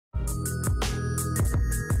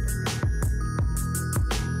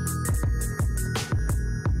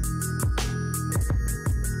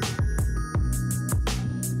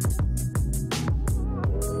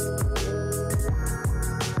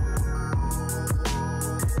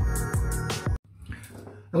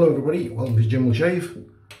Hello everybody, welcome to Jim Will Shave,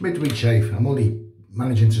 midweek shave. I'm only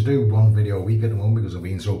managing to do one video a week at the moment because I've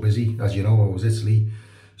been so busy. As you know, I was Italy,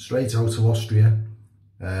 straight out to Austria.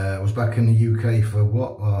 I was back in the UK for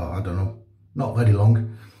what, I don't know, not very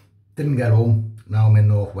long. Didn't get home, now I'm in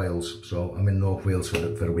North Wales. So I'm in North Wales for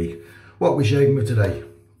the week. What are we shaving with today?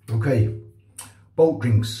 Okay, Boat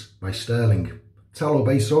Drinks by Stirling. Tallow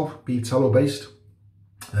based soap, be tallow based.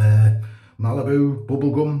 Malibu,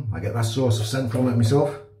 bubblegum, I get that source of scent from it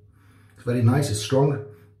myself. It's very nice, it's strong.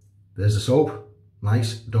 There's the soap,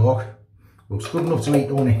 nice, dark. Looks good enough to eat,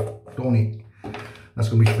 don't it? That's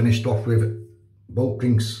going to be finished off with Boat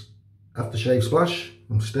Drinks Aftershave Splash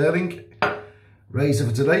from Stirling. Razor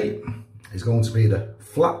for today is going to be the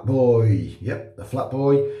Flatboy. Yep, the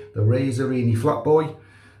Flatboy, the Razorine Flatboy.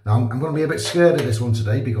 Now I'm going to be a bit scared of this one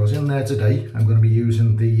today because in there today I'm going to be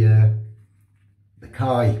using the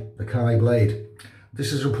Kai blade.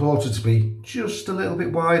 This is reported to be just a little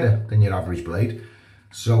bit wider than your average blade,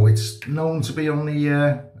 so it's known to be on the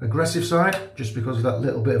aggressive side just because of that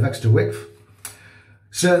little bit of extra width.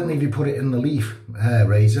 Certainly if you put it in the leaf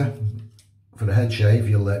razor for the head shave,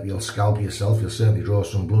 you'll scalp yourself, you'll certainly draw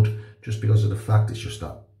some blood just because of the fact it's just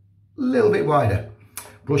that little bit wider.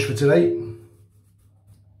 Brush for today.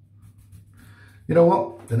 You know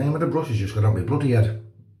what, the name of the brush has just got on my bloody head.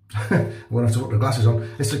 I'm going to have to put the glasses on.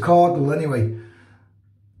 It's the Cardinal anyway.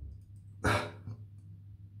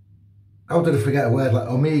 How did I forget a word like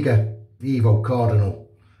Omega, Evo, Cardinal?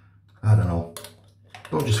 I don't know.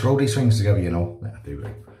 Don't just throw these things together, you know. Yeah, I do.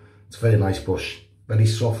 It's a very nice brush. Very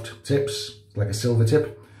soft tips, like a silver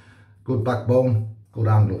tip. Good backbone, good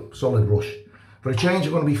handle, solid brush. For a change,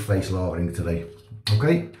 I'm going to be face lathering today.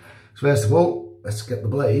 Okay? So first of all, let's get the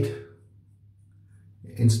blade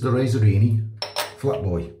into the Razorine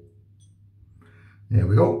Flatboy. There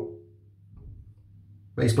we go.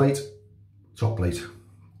 Base plate, top plate.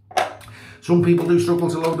 Some people do struggle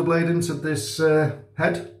to load the blade into this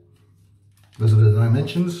head because of the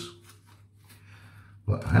dimensions,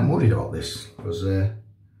 but I'm worried about this because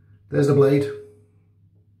there's the blade,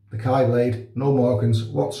 the Kai blade, no markings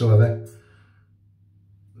whatsoever.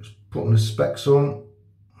 Just putting the specs on.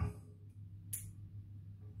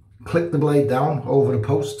 Click the blade down over the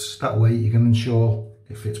posts, that way you can ensure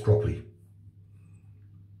it fits properly.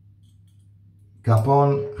 Cap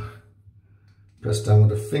on, press down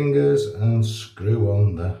with the fingers and screw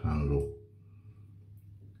on the handle.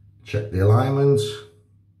 Check the alignment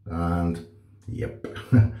and yep,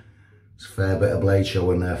 it's a fair bit of blade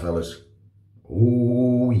showing there, fellas.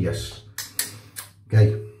 Oh yes.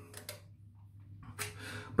 Okay,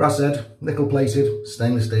 brass head, nickel plated,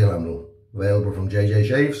 stainless steel handle, available from JJ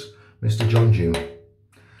Shaves, Mr. John June.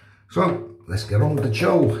 So let's get on with the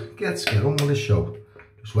show. Let's get on with the show.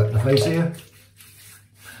 Just wet the face here.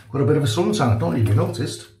 Got a bit of a suntan, I don't know if you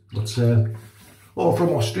noticed, but all from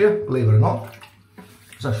Austria, believe it or not.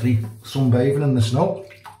 It's actually sunbathing in the snow.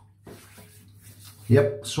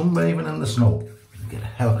 Yep, sunbathing in the snow. You get a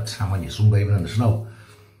hell of a tan when you're sunbathing in the snow.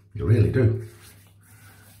 You really do.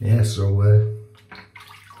 Yeah, so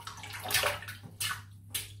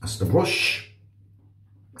that's the brush.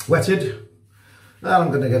 Wetted. And I'm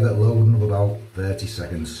going to give it a loading of about 30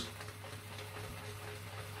 seconds.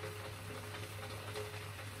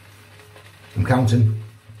 I'm counting.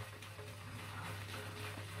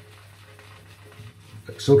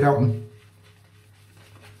 Still counting.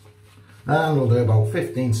 And we'll do about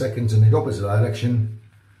 15 seconds in the opposite direction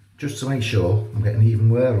just to make sure I'm getting even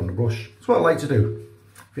wear on the brush. That's what I like to do.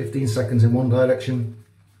 15 seconds in one direction,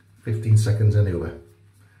 15 seconds in the other.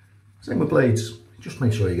 Same with blades. Just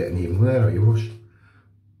make sure you're getting even wear on your brush.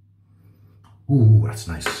 Ooh, that's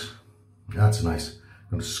nice. That's nice.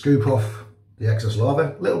 I'm going to scoop off the excess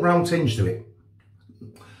lather, little brown tinge to it.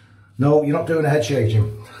 No, you're not doing a head shave,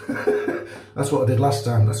 Jim. That's what I did last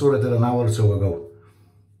time. That's what I did an hour or two ago.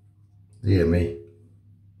 Dear me.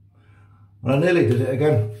 And I nearly did it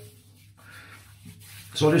again.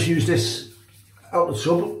 So I just used this out of the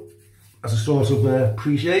tub as a sort of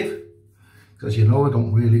pre-shave. Because you know I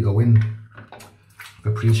don't really go in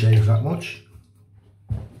for pre-shave that much.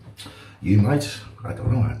 You might. I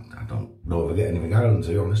don't know. I don't know if I get anything out of them, to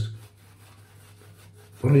be honest.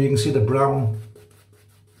 Only you can see the brown,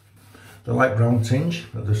 the light brown tinge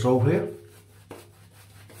of the soap here.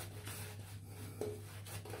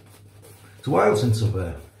 It's a while since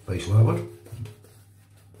I've face lathered.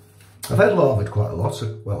 I've head lathered quite a lot.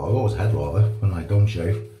 Well, I always head lather when I don't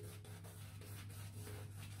shave.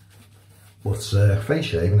 But face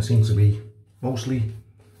shaving seems to be mostly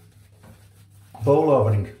bow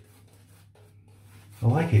lathering. I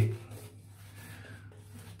like it.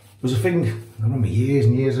 There was a thing, I remember years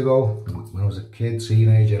and years ago, when I was a kid,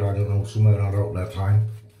 teenager, I don't know, somewhere around that time.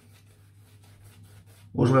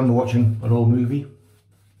 I always remember watching an old movie,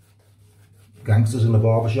 Gangsters in the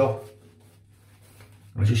Barbershop.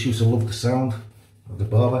 I just used to love the sound of the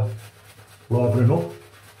barber barbering up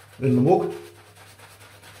in the mug.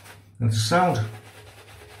 And it's a sound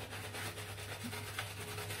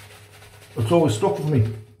that's always stuck with me.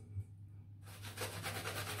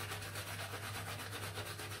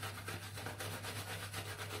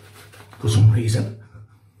 For some reason.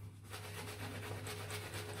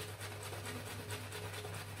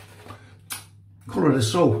 Colour of the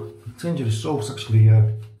soap, the tinge of the soap actually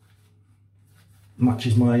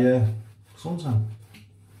matches my suntan.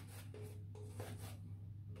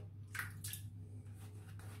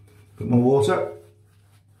 Bit more water.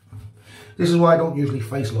 This is why I don't usually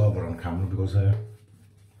face lava on camera, because the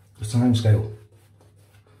time scale.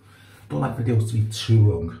 Don't like videos to be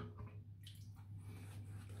too long.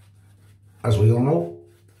 As we all know,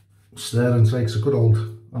 Stirling takes a good old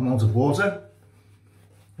amount of water.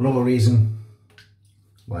 Another reason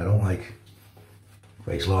why I don't like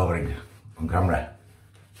face lavering on camera.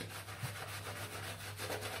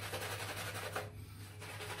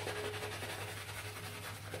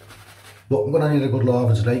 But I'm going to need a good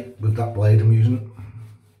lava today with that blade I'm using.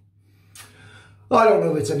 I don't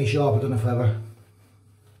know if it's any sharper than a feather,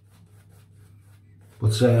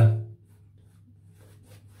 but I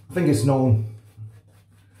think it's known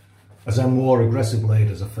as a more aggressive blade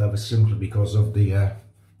as a feather, simply because of the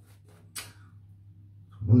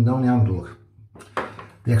down the handle,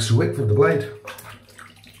 the extra width of the blade.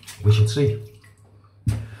 We should see.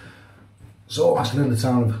 So I'm actually in the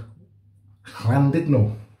town of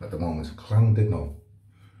Cardinal at the moment. Cardinal.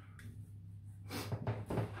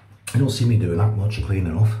 You don't see me doing that much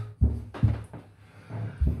cleaning off.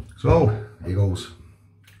 So here goes.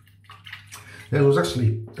 Yeah, it was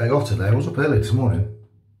actually day off today. I was up early this morning.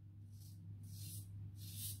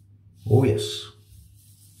 Oh yes.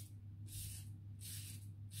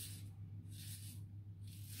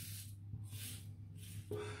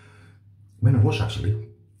 I'm in a rush actually.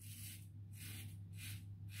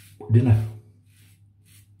 Dinner.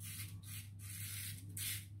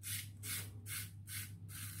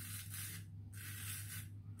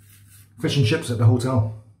 Fish and chips at the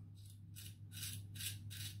hotel.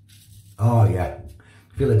 Oh yeah,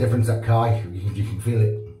 feel the difference at Kai, you can feel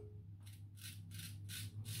it.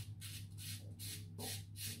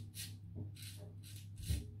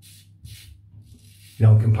 You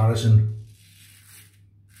know, in comparison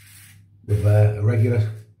with a regular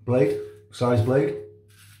blade, size blade.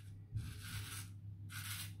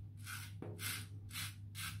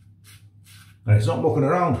 And it's not mucking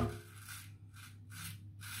around.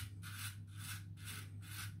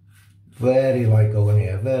 Very light going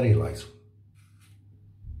here, very light.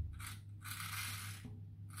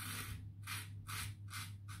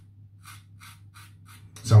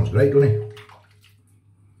 Sounds great, doesn't it?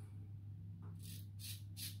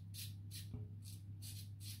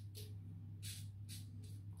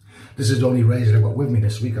 This is the only razor I've got with me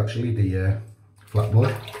this week, actually, the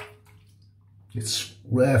Flatboy. It's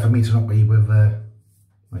rare for me to not be with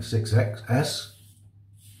my 6XS.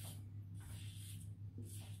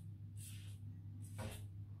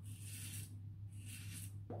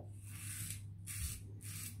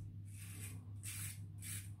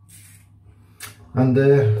 And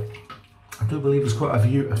I do believe there's quite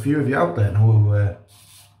a few of you out there now who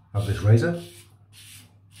have this razor.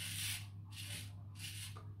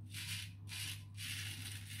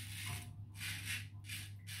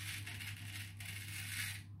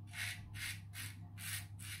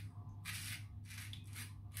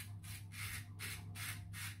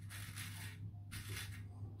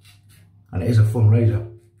 And it is a fun razor.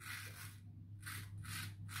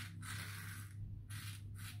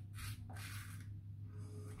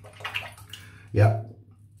 Yeah,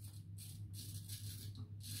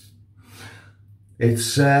 it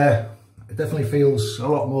definitely feels a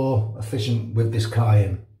lot more efficient with this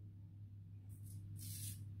Cayenne.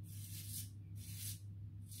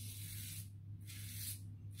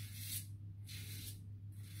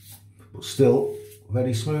 But still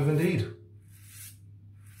very smooth indeed.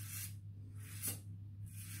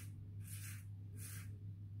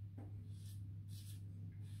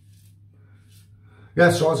 Yeah,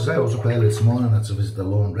 so as I say, I was up early this morning. I had to visit the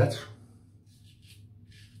laundrette,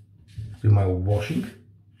 do my washing,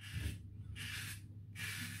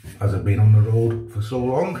 as I've been on the road for so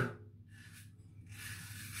long.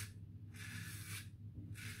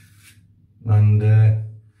 And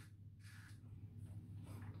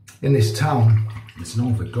in this town, it's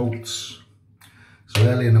known for goats. So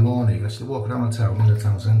early in the morning, I used to walk around the town, in the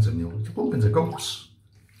town centre, and you'll bump into goats.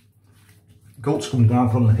 Goats come down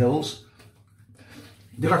from the hills.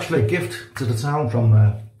 They're actually a gift to the town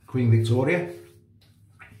from Queen Victoria.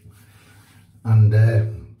 And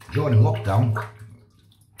during lockdown,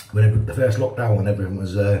 when the first lockdown, when everything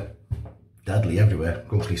was deadly everywhere,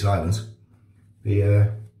 ghostly silence,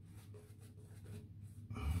 the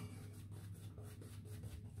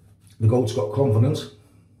goats got confidence,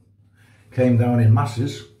 came down in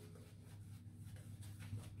masses,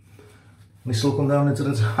 and they still come down into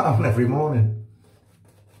the town every morning.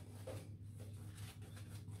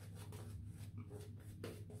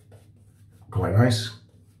 Quite nice.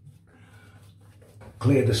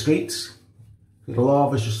 Cleared the streets. The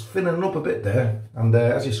lava's just thinning up a bit there, and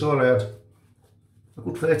as you saw, I had a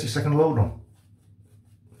good 30-second load on.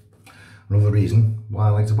 Another reason why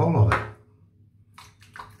I like to bowl lava.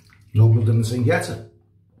 Nobody didn't sing yet.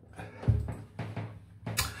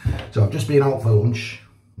 So I've just been out for lunch,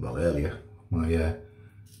 well earlier,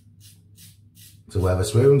 to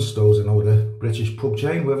Wetherspoons. Those who know the British pub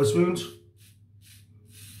chain, Wetherspoons.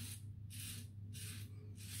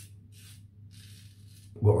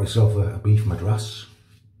 Got myself a beef madras.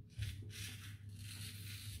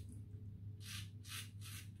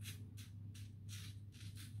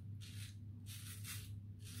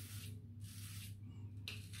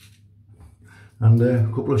 And a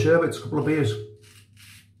couple of sherbets, a couple of beers.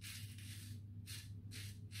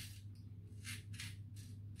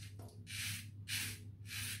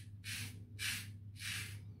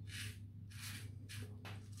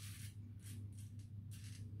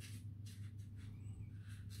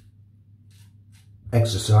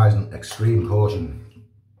 Exercise and extreme caution.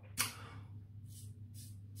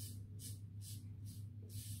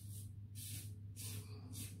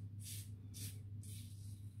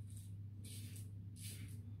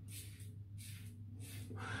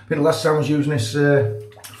 I think the last time I was using this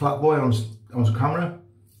Flatboy on camera,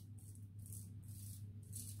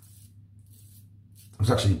 I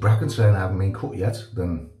was actually bracken saying I haven't been cut yet.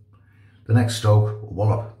 Then the next stroke,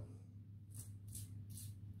 wallop.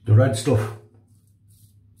 The red stuff.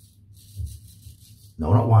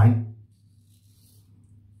 No, not wine.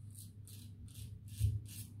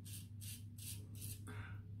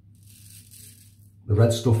 The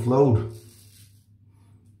red stuff flowed.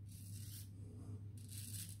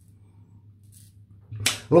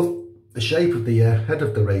 I love the shape of the head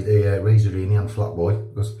of the Razorine and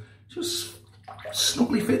Flatboy, because it just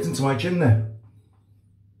snugly fits into my chin there.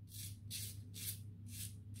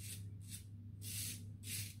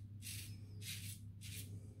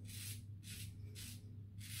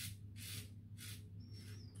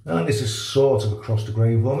 And this is sort of across the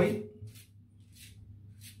grain for me,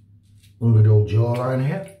 under the old jawline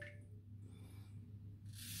here.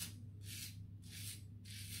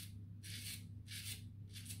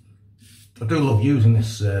 I do love using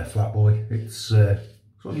this Flatboy. It's sort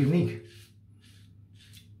of unique.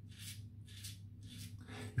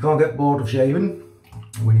 You can't get bored of shaving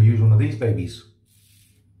when you use one of these babies.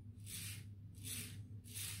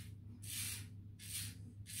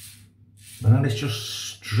 And it's just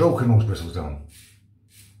stroking those bristles down.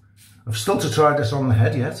 I've still to try this on the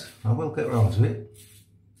head yet. I will get around to it.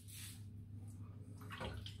 I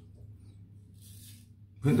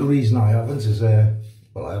think the reason I haven't is,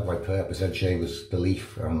 well, I have my purpose head shavers, the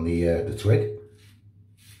leaf and the twig.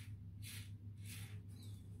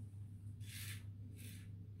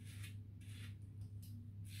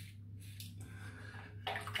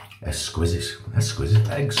 Exquisite, exquisite,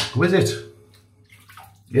 exquisite.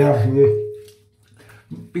 Yeah,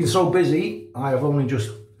 been so busy, I have only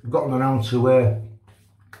just gotten around to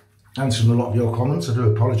answering a lot of your comments. I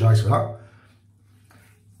do apologise for that. I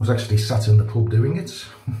was actually sat in the pub doing it.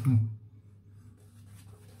 I'm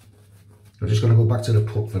just going to go back to the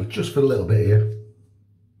pub for just for a little bit here.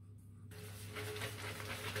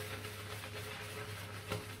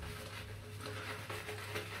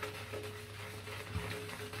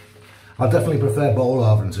 I definitely prefer bowl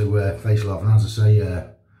lavering to face lavering. As I say,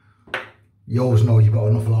 you always know you've got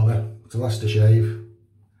enough lather to last a shave.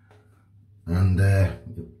 And,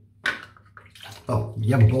 well,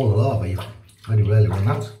 you have a bowl of lather, you very rarely run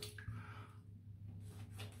that.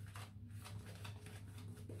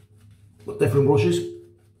 But different brushes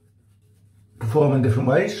perform in different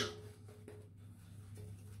ways.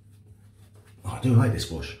 Oh, I do like this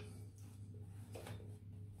brush.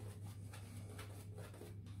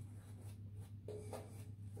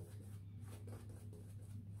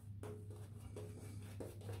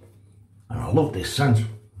 And I love this scent.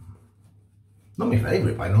 Not my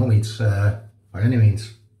favourite by no means, by any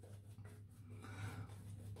means.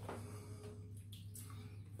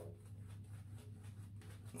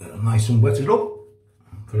 Nice and wet it up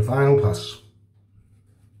for the final pass.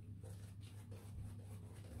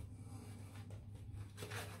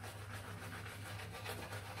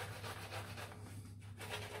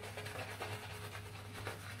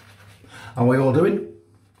 How are we all doing?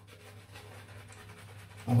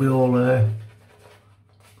 Are we all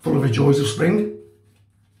full of the joys of spring?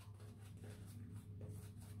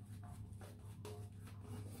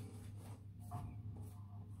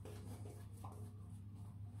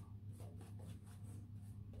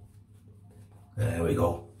 There we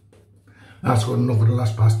go. That's good enough for the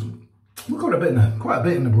last pass. We've got quite a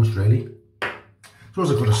bit in the brush really.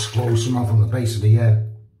 Suppose I could have squoze some out from the base of the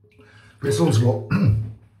but it's also got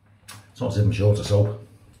it's not even short of soap.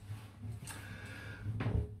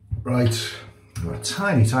 Right, I've got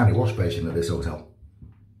a tiny wash basin at this hotel.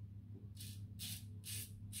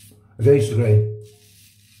 Against the grain.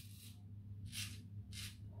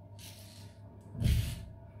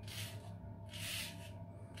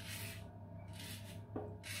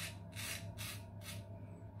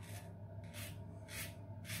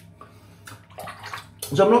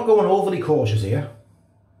 So I'm not going overly cautious here.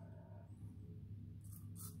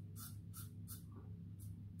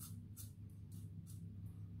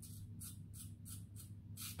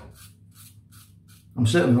 I'm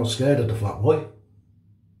certainly not scared of the Flatboy.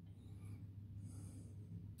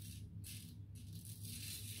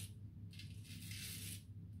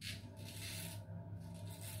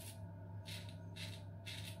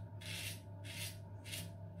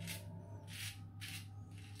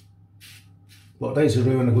 What days to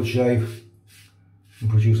ruin a good shave and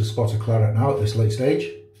produce a spot of claret now at this late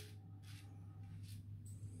stage.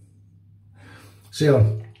 See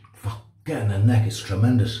on, getting the neck is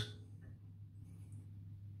tremendous.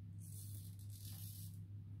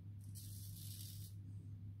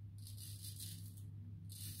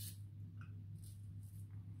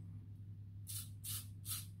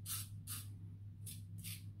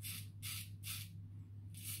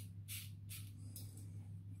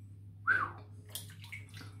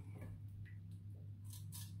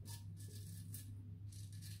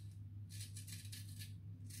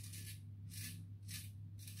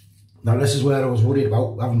 Now this is where I was worried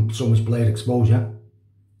about having so much blade exposure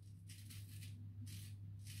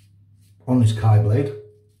on this Kai blade,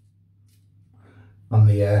 and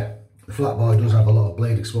the Flatboy does have a lot of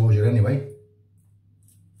blade exposure anyway.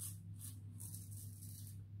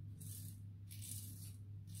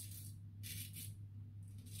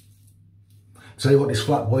 Tell you what, this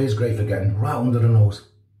Flatboy is great for getting right under the nose.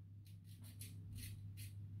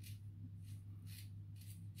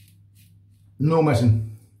 No messing.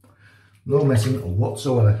 No messing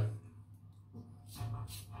whatsoever.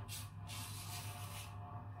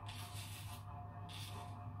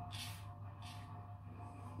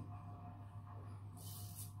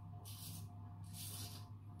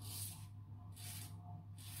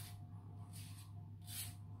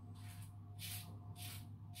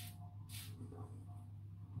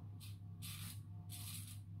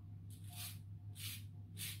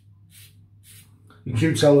 You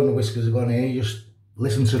can tell when the whiskers are gone here, you just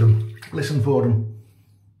listen to them, listen for them.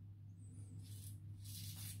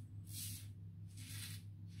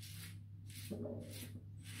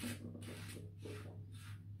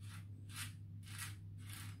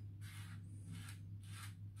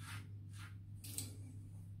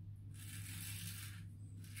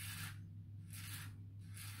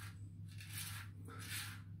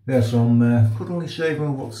 Yeah, so I'm currently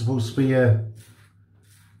shaving what's supposed to be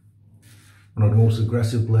one of the most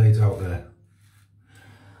aggressive blades out there.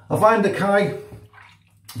 I find the Kai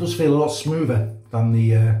does feel a lot smoother than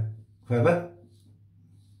the Feather.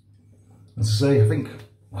 As I say, I think,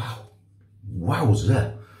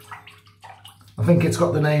 wowza. I think it's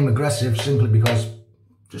got the name aggressive simply because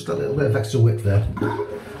just a little bit of extra width there.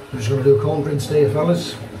 I'm just going to do a cold rinse here,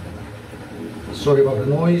 fellas. Sorry about the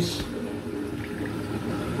noise.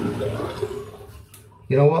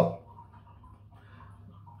 You know what?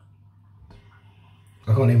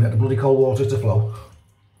 I can't even get the bloody cold water to flow.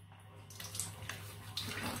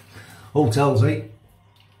 Hotels, eh?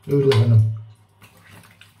 Who'd live in them?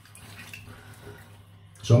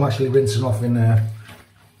 So I'm actually rinsing off in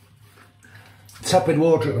tepid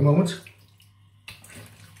water at the moment.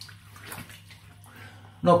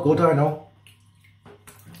 Not good, I know.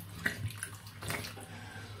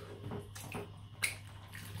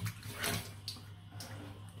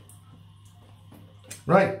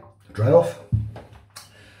 Right, dry off.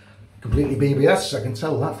 Completely BBS, I can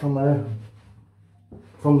tell that from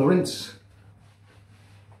the rinse.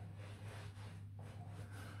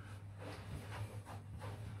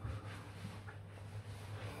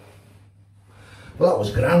 Well, that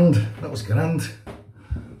was grand. That was grand.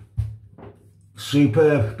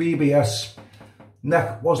 Superb. BBS.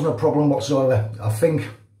 Neck wasn't a problem whatsoever. I think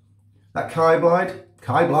that tie blade,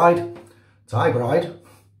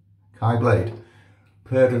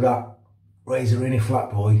 paired with that Razorine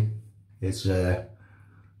Flatboy, it's a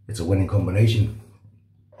winning combination.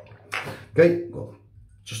 Okay, well,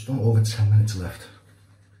 just over 10 minutes left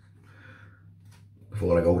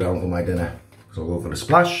before I go down for my dinner. So I'll go for the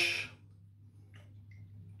splash.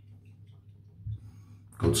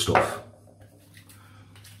 Good stuff.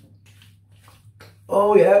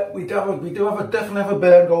 Oh yeah, we definitely have a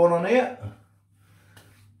burn going on here.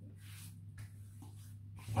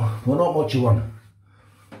 Well, not much of one.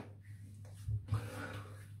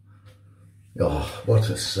 Oh, what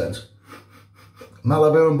a scent.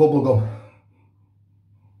 Malibu and bubblegum.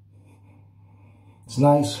 It's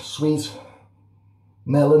nice, sweet,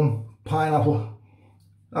 melon, pineapple.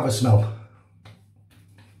 Have a smell.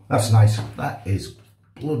 That's nice. That is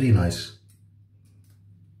bloody nice.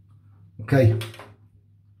 Okay.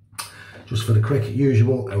 Just for the quick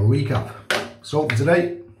usual recap. So for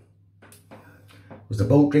today was the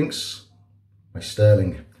boat drinks by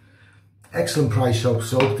Stirling. Excellent price soap.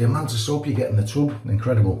 The amount of soap you get in the tub,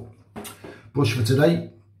 incredible. Brush for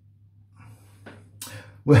today.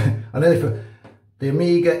 I nearly for the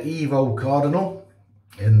Omega Evo Cardinal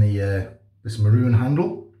in the this maroon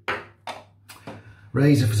handle.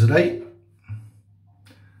 Razor for today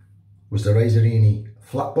was the Razorine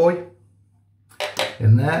Flatboy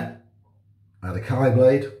in there. I had a Kai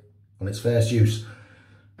blade on its first use.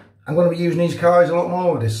 I'm going to be using these Kais a lot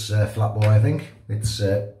more with this Flatboy, I think. It's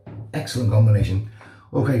an excellent combination.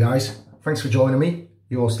 Okay guys, thanks for joining me.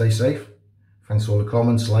 You all stay safe. Thanks for all the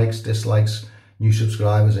comments, likes, dislikes, new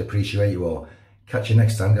subscribers. I appreciate you all. Catch you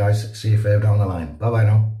next time guys. See you further down the line. Bye bye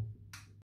now.